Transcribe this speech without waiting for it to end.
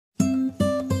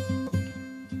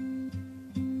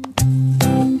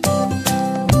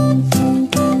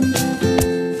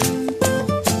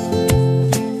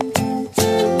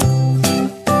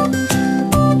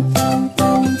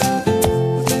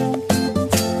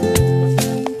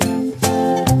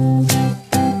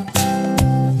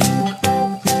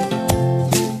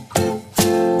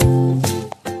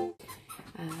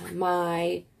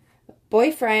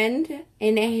friend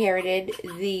inherited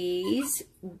these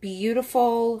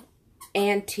beautiful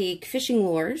antique fishing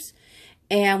lures,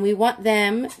 and we want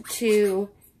them to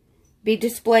be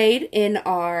displayed in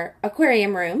our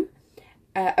aquarium room.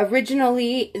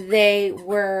 Originally, they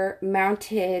were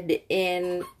mounted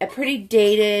in a pretty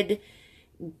dated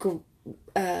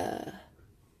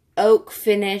oak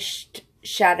finished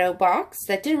shadow box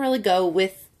that didn't really go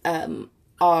with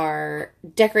our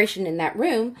decoration in that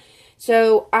room.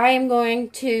 So I am going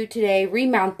to today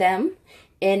remount them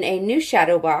in a new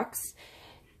shadow box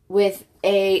with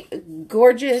a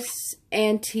gorgeous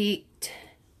antiqued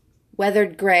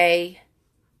weathered gray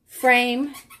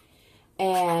frame,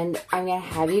 and I'm going to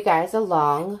have you guys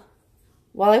along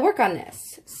while I work on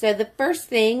this. So the first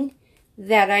thing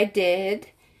that I did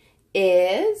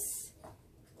is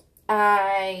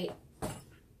I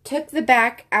took the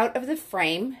back out of the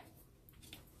frame.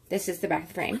 This is the back of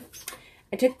the frame.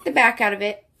 I took the back out of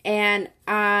it and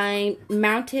I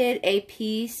mounted a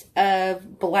piece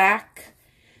of black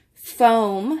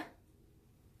foam,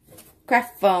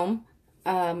 craft foam,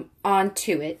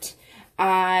 onto it.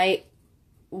 I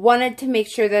wanted to make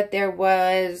sure that there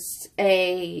was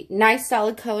a nice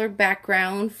solid color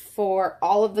background for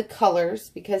all of the colors,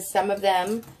 because some of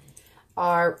them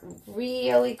are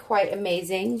really quite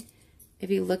amazing. If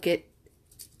you look at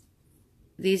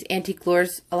these antique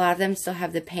lures, a lot of them still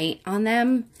have the paint on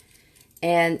them,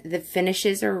 and the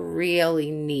finishes are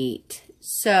really neat.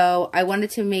 So I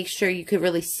wanted to make sure you could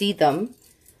really see them,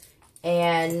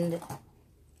 and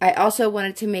I also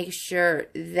wanted to make sure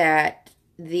that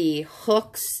the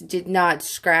hooks did not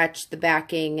scratch the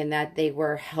backing and that they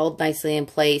were held nicely in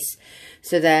place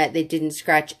so that they didn't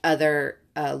scratch other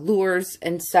lures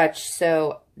and such.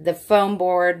 So the foam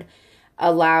board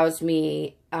allows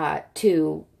me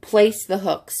to place the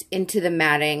hooks into the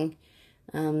matting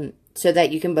so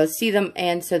that you can both see them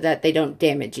and so that they don't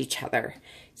damage each other.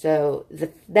 So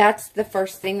that's the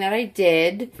first thing that I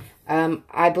did.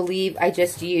 I believe I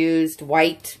just used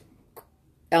white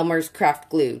Elmer's craft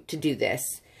glue to do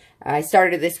this. I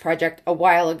started this project a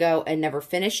while ago and never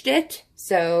finished it.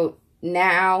 So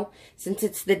now, since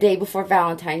it's the day before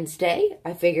Valentine's Day,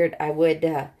 I figured I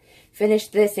would finish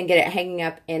this and get it hanging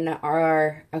up in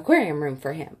our aquarium room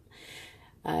for him.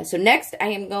 So next, I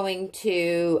am going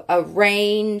to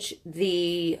arrange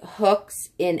the hooks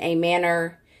in a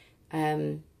manner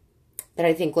that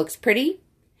I think looks pretty,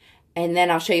 and then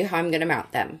I'll show you how I'm going to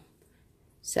mount them.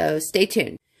 So stay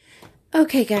tuned.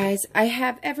 Okay, guys, I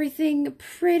have everything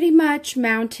pretty much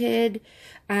mounted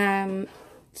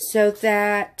so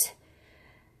that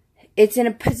it's in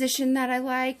a position that I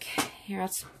like. Here, I'll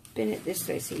spin it this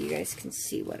way so you guys can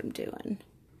see what I'm doing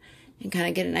and kind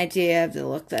of get an idea of the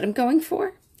look that I'm going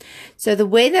for. So the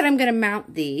way that I'm going to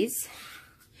mount these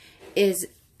is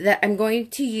that I'm going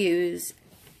to use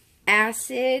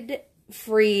acid-free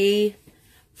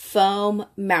foam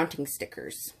mounting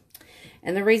stickers.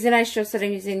 And the reason I show that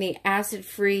I'm using the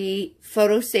acid-free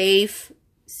photo-safe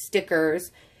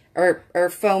stickers or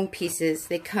foam pieces,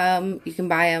 they come, you can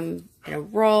buy them in a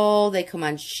roll, they come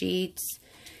on sheets.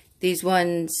 These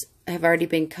ones have already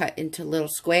been cut into little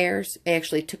squares. I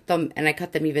actually took them and I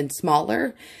cut them even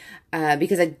smaller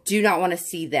because I do not want to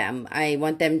see them. I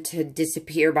want them to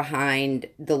disappear behind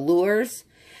the lures.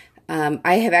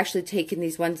 I have actually taken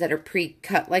these ones that are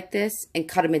pre-cut like this and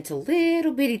cut them into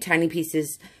little bitty tiny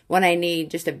pieces when I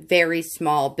need just a very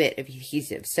small bit of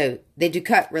adhesive. So they do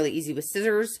cut really easy with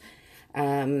scissors.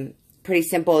 Pretty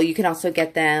simple. You can also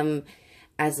get them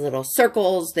as little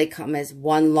circles. They come as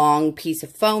one long piece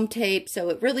of foam tape. So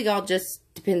it really all just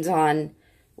depends on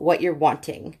what you're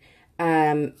wanting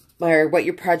or what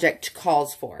your project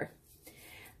calls for.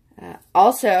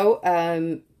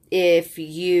 Also, if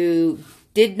you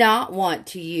did not want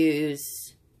to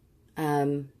use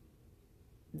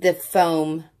the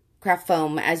foam, craft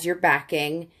foam as your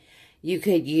backing, you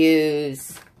could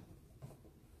use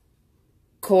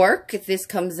cork. If this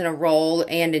comes in a roll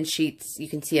and in sheets, you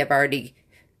can see I've already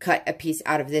cut a piece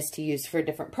out of this to use for a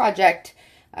different project.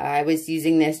 I was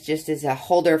using this just as a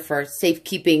holder for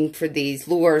safekeeping for these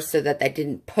lures so that I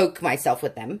didn't poke myself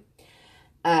with them.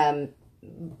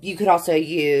 You could also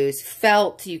use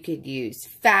felt, you could use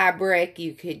fabric,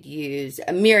 you could use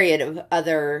a myriad of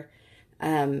other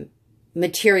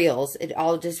materials. It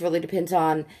all just really depends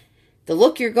on the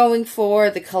look you're going for,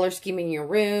 the color scheme in your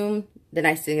room. The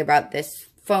nice thing about this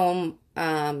foam,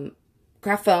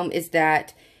 craft foam, is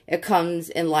that it comes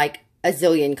in like a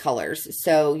zillion colors.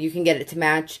 So you can get it to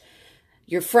match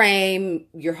your frame,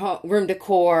 your room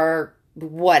decor,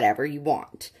 whatever you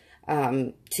want.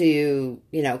 To,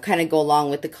 you know, kind of go along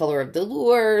with the color of the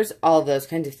lures, all of those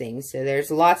kinds of things. So there's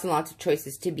lots and lots of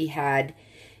choices to be had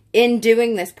in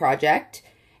doing this project,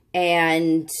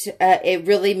 and it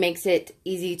really makes it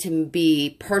easy to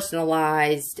be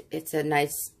personalized. It's a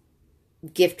nice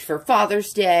gift for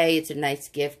Father's Day. It's a nice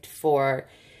gift for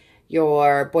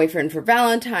your boyfriend for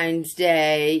Valentine's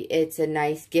Day. It's a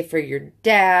nice gift for your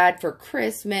dad for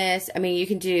Christmas. I mean, you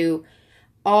can do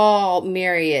all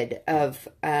myriad of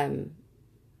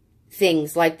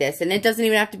things like this. And it doesn't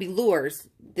even have to be lures.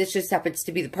 This just happens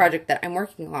to be the project that I'm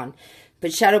working on.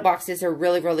 But shadow boxes are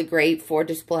really, really great for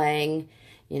displaying,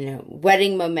 you know,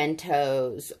 wedding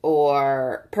mementos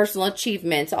or personal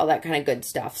achievements, all that kind of good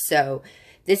stuff. So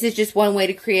this is just one way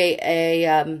to create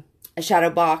a shadow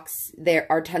box. There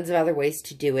are tons of other ways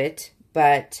to do it,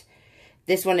 but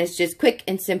this one is just quick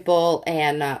and simple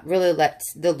and really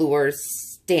lets the lures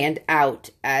stand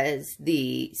out as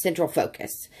the central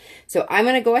focus. So I'm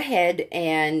going to go ahead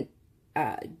and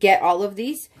get all of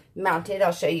these mounted.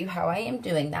 I'll show you how I am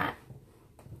doing that.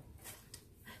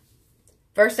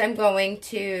 First, I'm going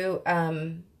to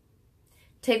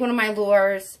take one of my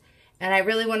lures, and I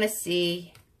really want to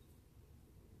see,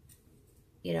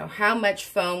 you know, how much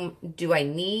foam do I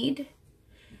need?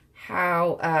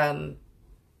 How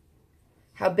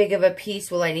big of a piece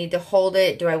will I need to hold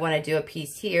it? Do I want to do a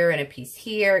piece here and a piece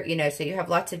here? You know, so you have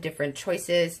lots of different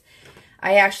choices.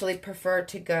 I actually prefer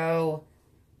to go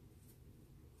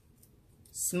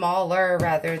smaller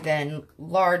rather than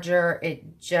larger.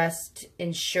 It just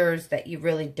ensures that you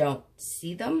really don't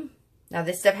see them. Now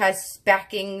this stuff has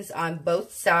backings on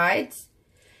both sides,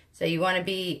 so you want to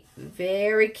be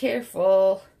very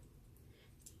careful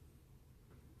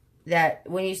that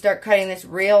when you start cutting this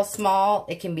real small,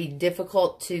 it can be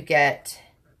difficult to get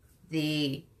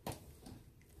the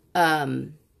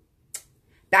backing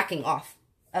off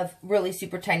of really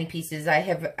super tiny pieces. I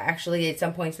have actually at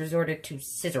some points resorted to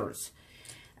scissors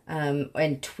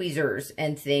and tweezers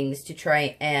and things to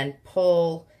try and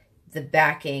pull the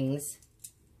backings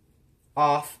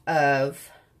off of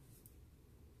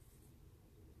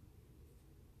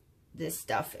this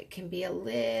stuff. It can be a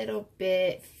little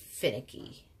bit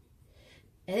finicky.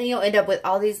 And then you'll end up with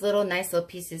all these little nice little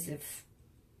pieces of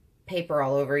paper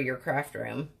all over your craft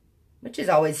room, which is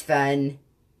always fun.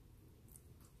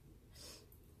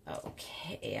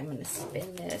 Okay, I'm going to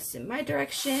spin this in my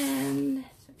direction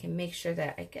so I can make sure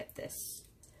that I get this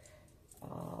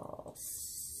all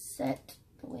set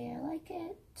the way I like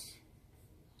it.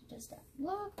 How does that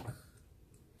look?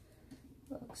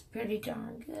 Looks pretty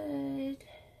darn good.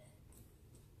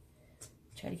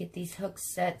 Try to get these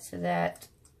hooks set so that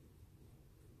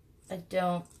I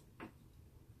don't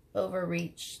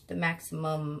overreach the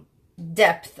maximum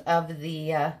depth of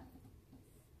the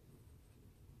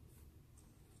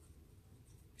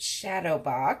shadow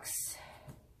box,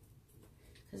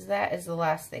 because that is the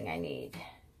last thing I need.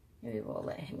 Maybe we'll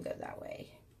let him go that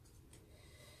way.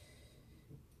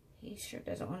 He sure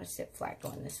doesn't want to sit flat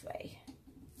going this way.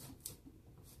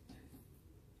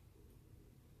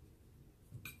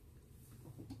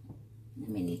 I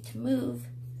may need to move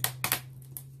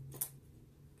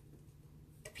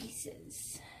the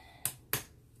pieces.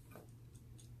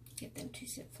 Get them to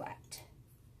sit flat.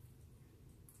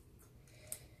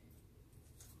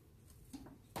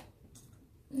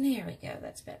 There we go,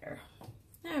 that's better.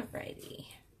 Alrighty.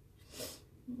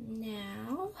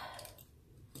 Now,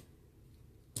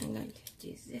 I'm going to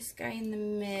do this guy in the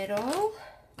middle.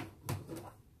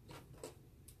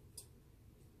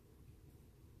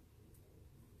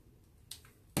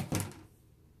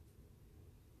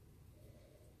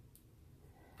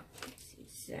 That's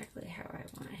exactly how I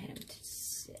want him to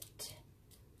sit,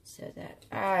 so that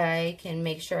I can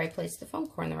make sure I place the foam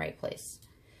core in the right place.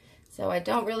 So I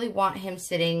don't really want him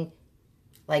sitting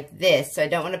like this. So I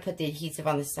don't want to put the adhesive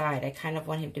on the side. I kind of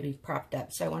want him to be propped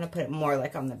up. So I want to put it more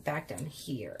like on the back down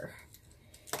here.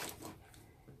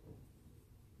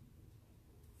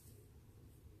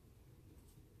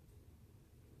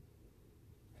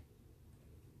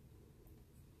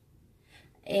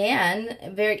 And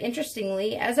very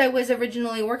interestingly, as I was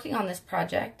originally working on this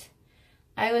project,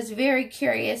 I was very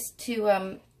curious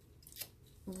to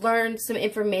learn some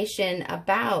information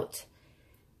about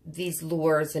these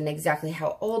lures and exactly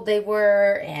how old they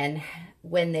were and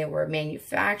when they were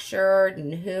manufactured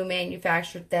and who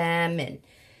manufactured them. And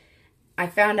I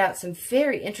found out some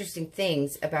very interesting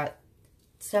things about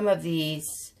some of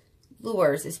these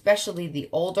lures, especially the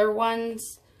older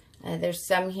ones. There's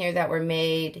some here that were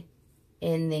made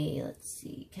in the, let's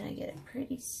see, can I get it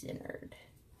pretty centered?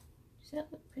 Does that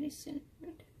look pretty centered?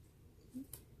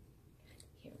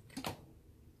 Here we go.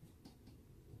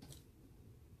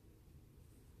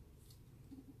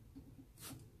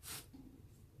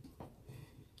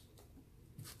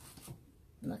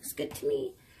 Looks good to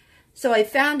me. So I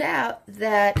found out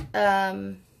that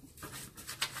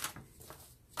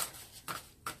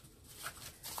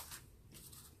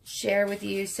share with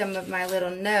you some of my little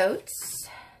notes.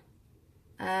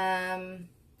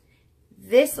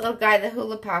 This little guy, the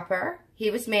Hula Popper, he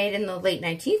was made in the late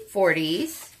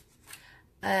 1940s.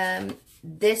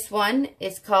 This one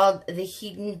is called the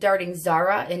Hedon Darting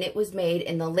Zara, and it was made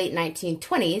in the late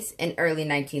 1920s and early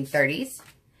 1930s.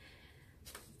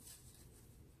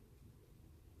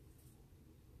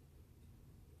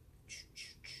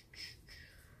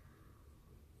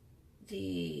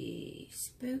 The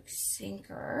Spook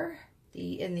Sinker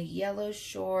and the Yellow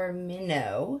Shore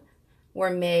Minnow were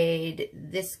made,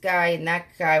 this guy and that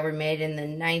guy were made in the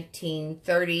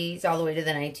 1930s all the way to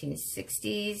the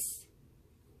 1960s.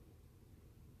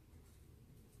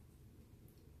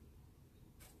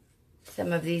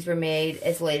 Some of these were made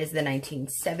as late as the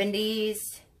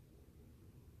 1970s.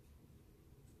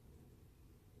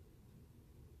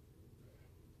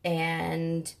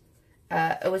 And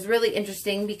it was really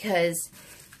interesting because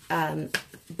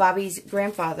Bobby's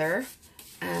grandfather,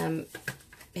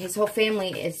 his whole family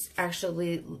is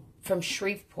actually from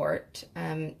Shreveport.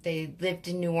 They lived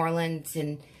in New Orleans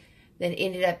and then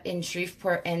ended up in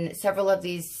Shreveport. And several of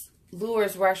these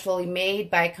lures were actually made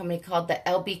by a company called the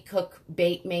L.B. Cook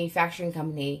Bait Manufacturing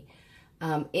Company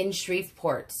in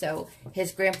Shreveport. So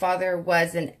his grandfather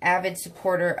was an avid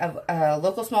supporter of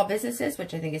local small businesses,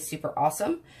 which I think is super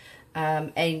awesome.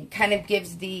 And kind of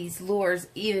gives these lures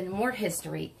even more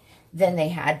history than they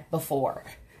had before.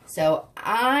 So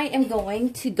I am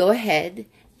going to go ahead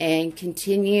and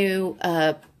continue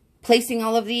placing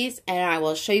all of these, and I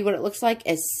will show you what it looks like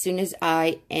as soon as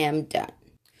I am done.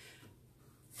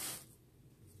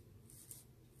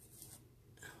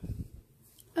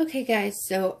 Okay guys,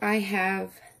 so I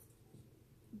have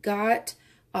got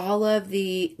all of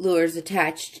the lures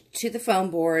attached to the foam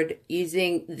board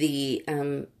using the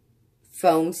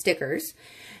foam stickers,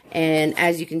 and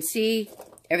as you can see,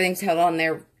 everything's held on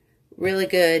there really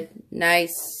good,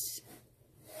 nice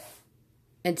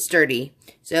and sturdy.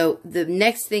 So the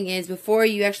next thing is, before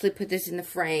you actually put this in the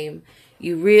frame,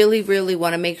 you really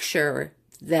want to make sure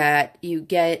that you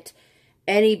get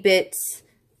any bits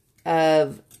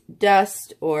of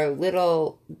dust or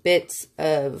little bits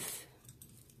of,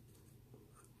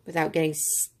 without getting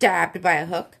stabbed by a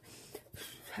hook,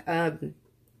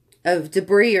 of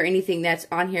debris or anything that's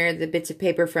on here, the bits of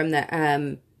paper from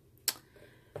the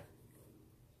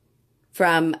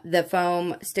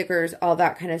foam stickers, all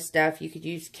that kind of stuff. You could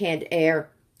use canned air.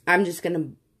 I'm just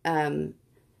going to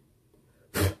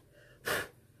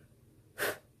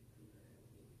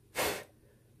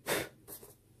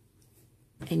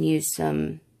and use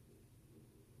some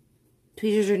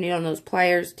tweezers or needle nose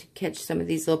pliers to catch some of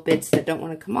these little bits that don't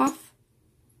want to come off.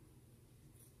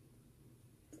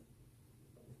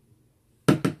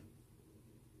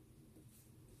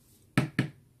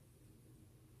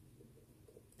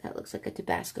 That looks like a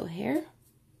Tabasco hair.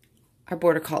 Our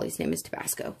Border Collie's name is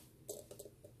Tabasco.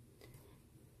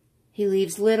 He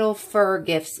leaves little fur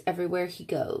gifts everywhere he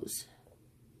goes.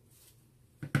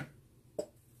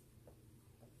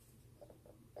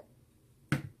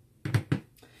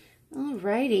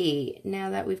 Alrighty, now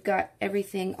that we've got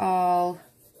everything all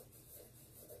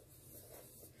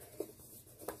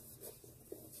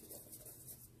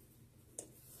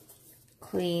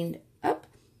cleaned up,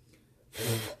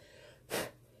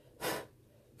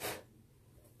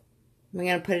 we're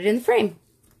going to put it in the frame.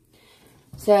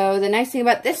 So the nice thing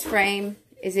about this frame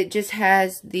is it just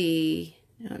has the,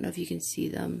 I don't know if you can see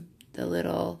them, the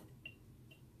little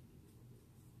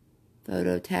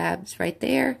photo tabs right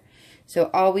there. So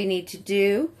all we need to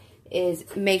do is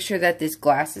make sure that this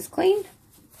glass is clean,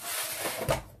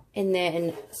 and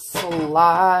then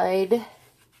slide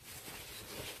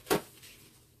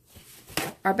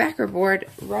our backer board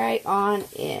right on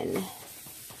in.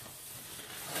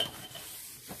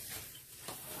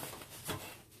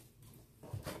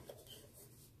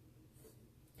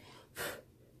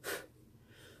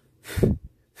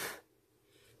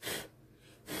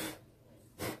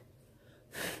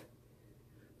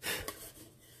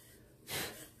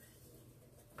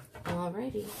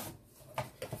 Alrighty,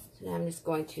 so now I'm just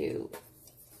going to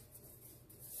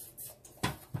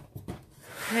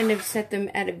kind of set them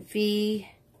at a V,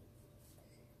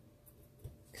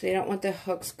 because I don't want the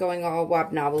hooks going all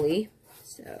wobbly.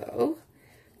 So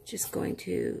just going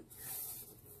to,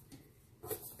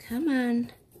 come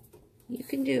on, you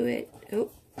can do it. Oh,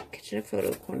 catching a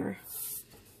photo corner.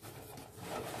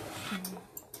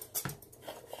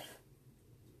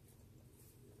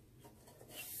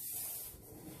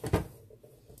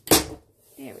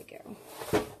 There we go.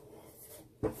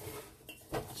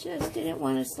 Just didn't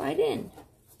want to slide in.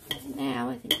 Now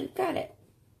I think we've got it.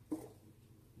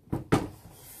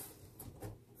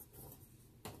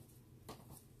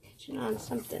 Catching on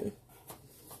something.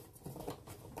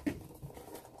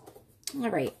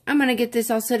 Alright, I'm going to get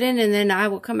this all set in and then I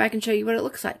will come back and show you what it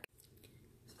looks like.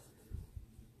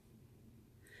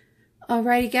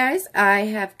 Alrighty guys, I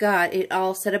have got it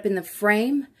all set up in the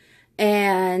frame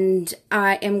and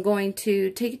I am going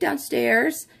to take it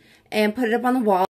downstairs and put it up on the wall.